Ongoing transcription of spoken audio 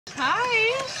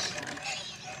Hi.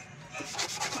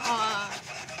 Aw.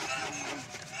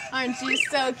 Aren't you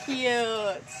so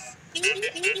cute?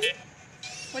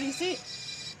 What do you see?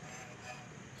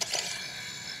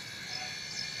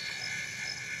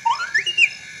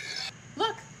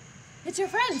 Look, it's your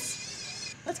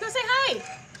friends. Let's go say hi.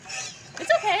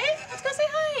 It's okay. Let's go say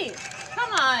hi.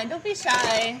 Come on, don't be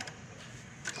shy.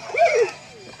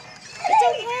 It's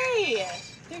okay.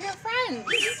 They're your friends.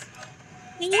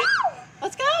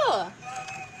 Let's go.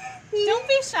 Don't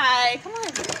be shy. Come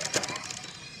on.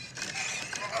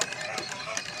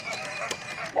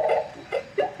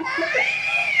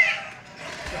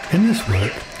 In this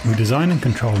work, we design and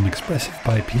control an expressive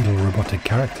bipedal robotic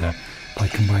character by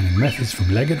combining methods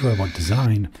from legged robot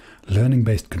design,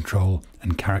 learning-based control,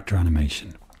 and character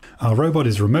animation. Our robot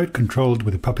is remote controlled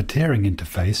with a puppeteering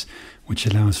interface, which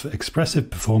allows for expressive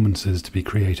performances to be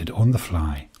created on the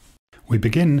fly. We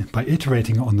begin by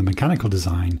iterating on the mechanical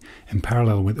design in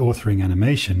parallel with authoring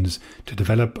animations to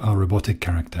develop our robotic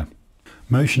character.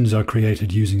 Motions are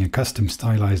created using a custom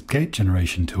stylized gate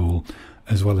generation tool,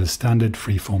 as well as standard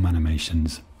freeform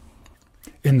animations.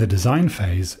 In the design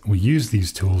phase, we use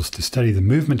these tools to study the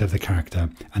movement of the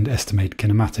character and estimate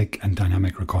kinematic and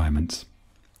dynamic requirements.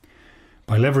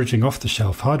 By leveraging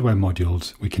off-the-shelf hardware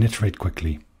modules, we can iterate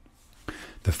quickly.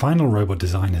 The final robot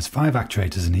design has 5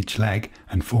 actuators in each leg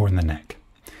and 4 in the neck.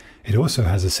 It also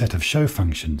has a set of show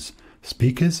functions: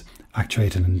 speakers,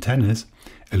 actuated antennas,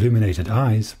 illuminated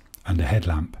eyes, and a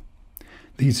headlamp.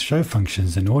 These show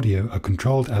functions and audio are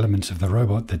controlled elements of the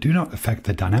robot that do not affect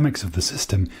the dynamics of the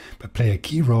system, but play a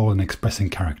key role in expressing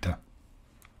character.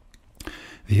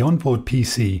 The onboard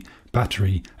PC,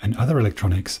 battery, and other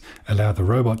electronics allow the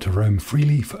robot to roam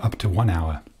freely for up to 1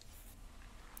 hour.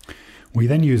 We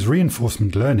then use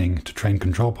reinforcement learning to train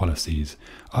control policies,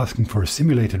 asking for a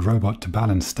simulated robot to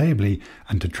balance stably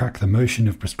and to track the motion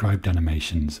of prescribed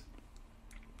animations.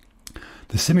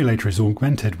 The simulator is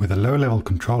augmented with a low-level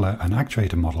controller and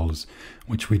actuator models,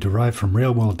 which we derive from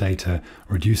real-world data,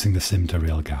 reducing the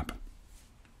sim-to-real gap.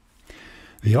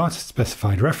 The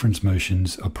artist-specified reference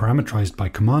motions are parameterized by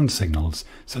command signals,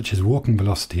 such as walking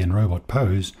velocity and robot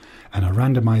pose, and are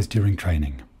randomized during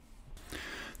training.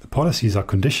 The policies are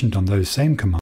conditioned on those same commands